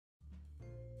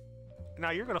Now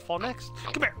you're gonna fall next.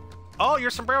 Come here. Oh, your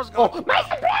sombrero's gone. Oh, my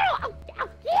sombrero! I'll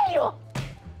kill you!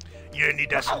 You didn't need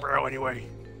that sombrero anyway.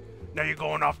 Now you're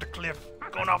going off the cliff.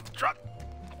 Going off the truck.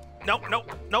 Nope,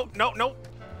 nope, nope, nope, nope.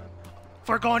 If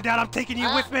we're going down, I'm taking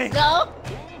you with me. No!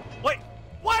 Wait,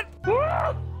 what?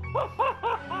 Yeah,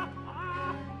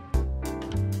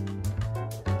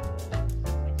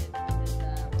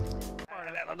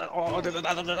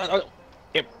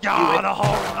 the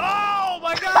hole. Oh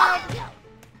my god!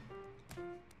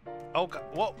 Oh god,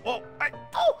 whoa, whoa.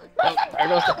 Oh, There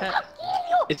goes the hat.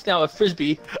 It's now a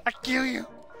frisbee. I kill you.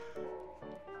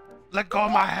 Let go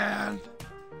of my hand.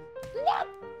 no!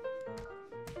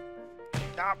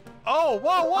 Stop. Oh,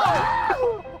 whoa,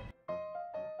 whoa!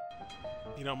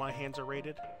 You know my hands are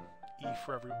rated E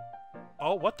for every.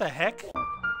 Oh, what the heck?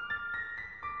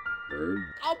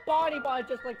 I'll body bond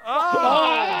just like.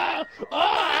 Oh!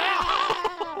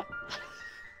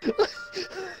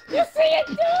 You see it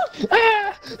too?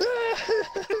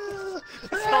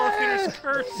 This elevator's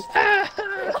cursed. I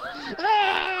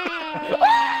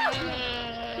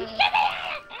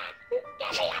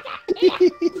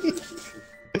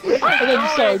thought you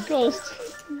saw a ghost.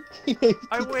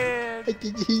 I win.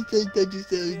 Did you think that you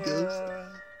saw a ghost?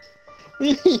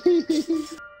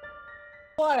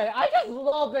 What? I just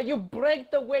love that you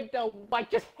break the window by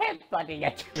just headbutting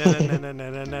it. No.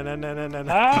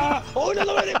 Ah! Oh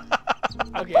no!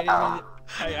 Okay,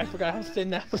 I forgot how thin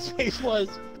that space was.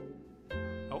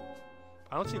 Oh,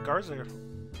 I don't see Garza here.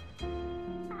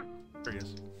 There he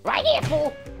is. Right here,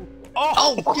 fool!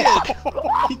 Oh! Yeah!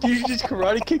 Did you just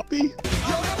karate kick me?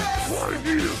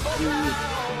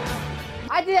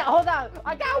 I did. Hold on.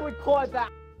 I gotta record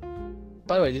that.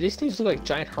 By the way, do these things look like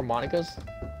giant harmonicas?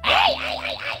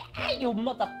 Hey, you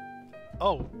mother.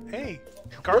 Oh, hey.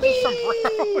 Garza's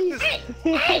sombrero.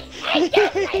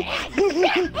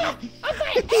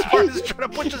 Sparta's trying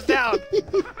to push us down.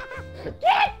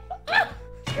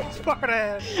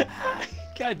 Sparta.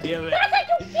 God damn it.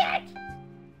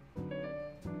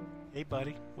 Hey,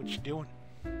 buddy. What you doing?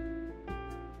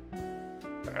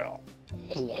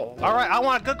 Alright, I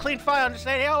want a good clean fight,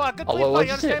 understand? Yeah, I want a good clean fight,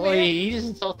 you understand me? Oh, he just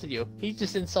insulted you. He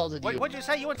just insulted you. What'd you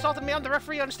say? You insulted me? I'm the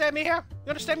referee, you understand me here? You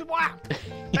understand me? Wow!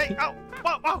 Hey, oh,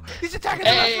 whoa, whoa! He's attacking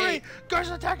the referee!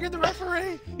 Garza's attacking the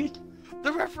referee!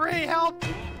 The referee, help!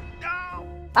 No!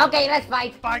 Okay, let's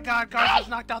fight. By God, Garza's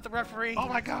knocked out the referee! Oh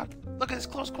my God! Look at this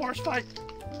close quarters fight!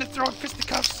 They're throwing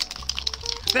fisticuffs!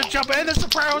 They're jumping, and the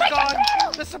sombrero's gone!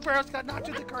 The sombrero's got knocked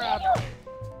to the ground!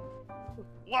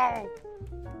 Whoa!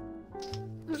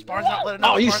 Spar's not letting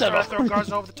up. Oh, you Spar's son trying of to throw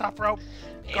Garza over the top rope.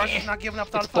 Garza's not giving up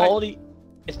on the It's fight. Baldy.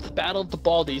 It's the battle of the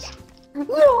baldies.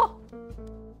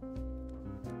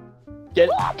 Get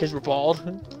it? Because we're bald.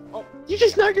 Oh. You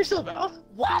just knocked yourself out.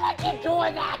 Why would you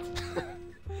doing that?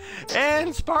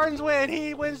 And Spartans win.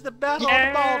 He wins the battle of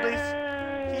the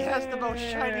baldies. He has the most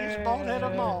shiniest bald head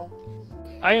of them all.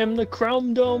 I am the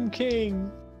Crown Dome King.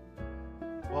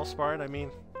 Well, Spartan, I mean,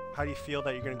 how do you feel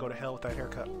that you're gonna go to hell with that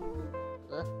haircut?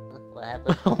 What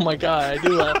happened? Oh my God, I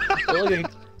do.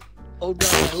 Oh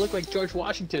God, I look like George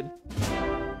Washington.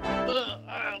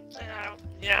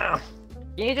 Yeah.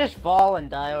 Can you just fall and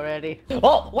die already?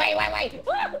 Oh, wait! Wait, don't break it!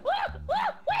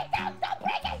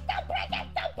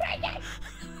 Don't break it!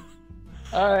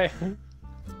 Alright.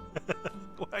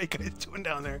 What are you guys doing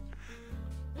down there?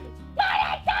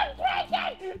 Don't break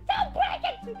it! Don't break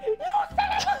it! You son of a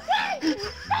bitch!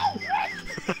 Don't break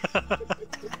it!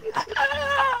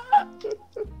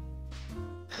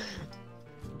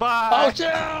 Bye! Oh,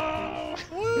 no!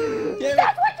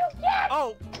 That's what you get!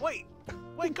 Oh, wait!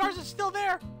 Wait, Garza's still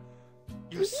there!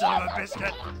 You son of a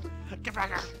biscuit! Get back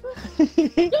here!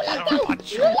 I don't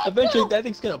punch you! Eventually, that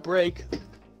thing's gonna break.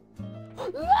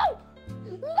 No!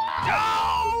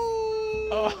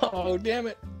 Oh, damn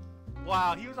it!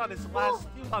 Wow, he was on his last.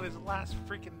 He was on his last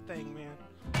freaking thing, man.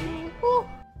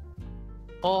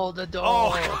 Oh, the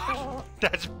dog! Oh,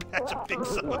 that's a big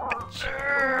son of a bitch.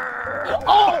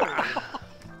 Oh!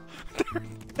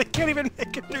 They can't even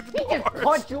make it through the He just doors.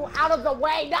 punched you out of the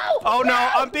way! No! Oh no,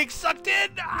 I'm being sucked in!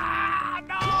 Ah,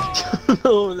 no!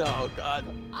 Oh no, God!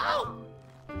 Oh!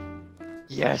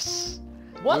 Yes!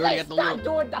 Will We already they got the stop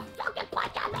little- doing the fucking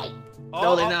punch on me?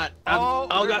 No, they're not. Oh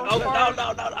God! Oh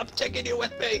no! no! I'm taking you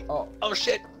with me. Oh. Oh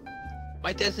shit!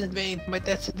 My death's in vain. My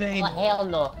death's in vain. Oh, hell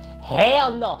no!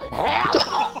 Hell no! Hell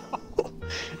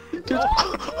no!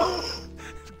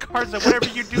 Garza, whatever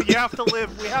you do, you have to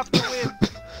live. We have to win.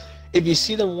 If you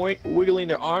see them wiggling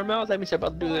their arm out, that means they're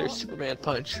about to do their Superman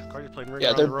punch. Garza playing ring Yeah,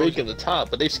 around they're the big rosy. in the top,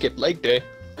 but they skipped leg day.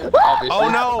 Obviously. Oh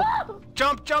no!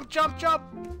 Jump, jump, jump, jump!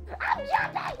 I'm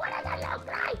jumping! What does it look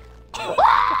like?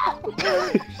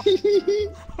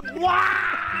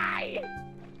 Why?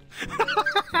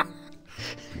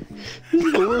 This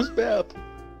is the worst map.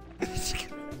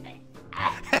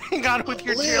 Hang on with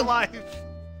your dear life.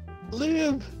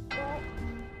 Live.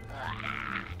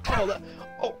 Oh, that.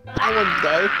 Oh, I want to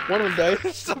die. One of them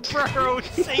died. Sombrero is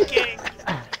sinking.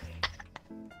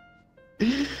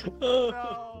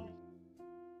 No.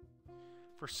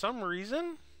 For some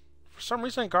reason,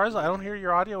 Garza, I don't hear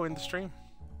your audio in the stream.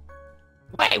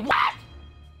 Wait, what?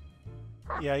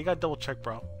 Yeah, you gotta double check,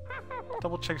 bro.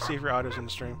 Double check to see if your audio's in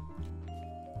the stream.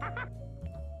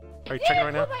 Are you checking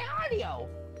right now? My audio.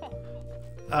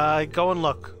 Go and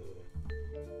look.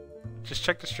 Just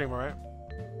check the stream, alright?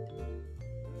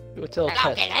 What's all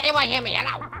Hello, test? can anyone hear me?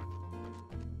 Hello.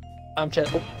 I'm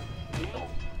chat. Oh.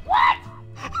 What?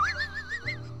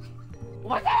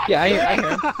 What's that? Yeah, I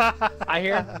hear. I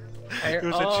hear. It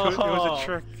was a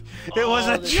trick. It was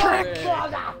a trick.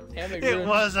 Damn it, It Rune.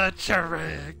 was a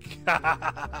trick.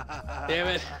 Damn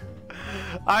it.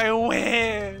 I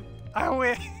win. I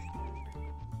win.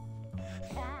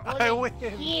 I win.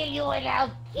 Kill you and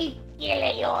I'll keep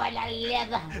killing you and I'll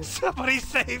live. Somebody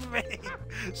save me.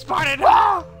 Sparty,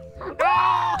 no!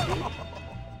 No!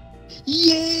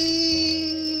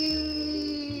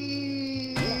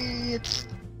 Yay!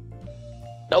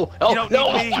 No, You oh, don't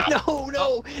no, need me.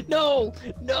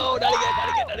 no,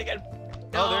 not again.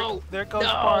 No, Oh, there goes no.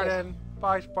 Spartan.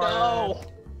 Bye, Spartan. No,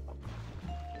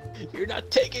 you're not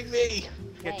taking me.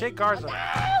 Yeah, take Garza. No!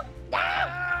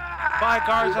 Bye,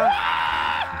 Garza.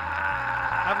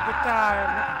 Have a good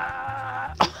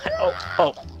time.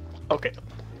 Oh, okay.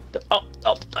 Oh,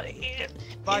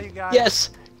 Bye, you guys.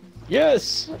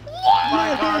 Yes.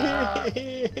 Bye, Garza.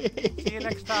 See you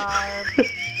next time.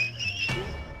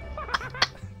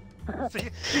 See you.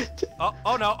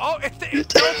 Oh no. Oh, it's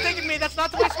taking me. That's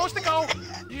not the way it's supposed to go.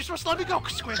 You're supposed to let me go,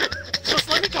 Squid. You're supposed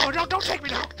to let me go. No, don't take me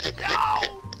now. No.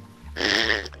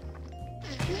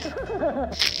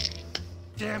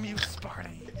 Damn you,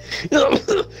 Sparty.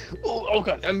 Oh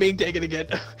god, I'm being taken again.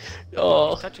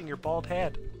 Oh, Touching your bald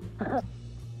head.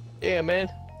 yeah, man.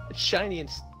 It's shiny and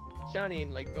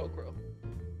like Velcro.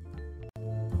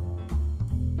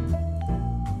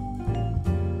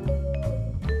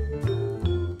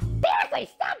 Seriously,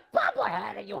 stop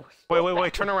bubbling, you.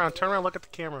 Wait. Turn around. Look at the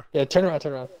camera. Yeah, turn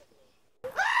around.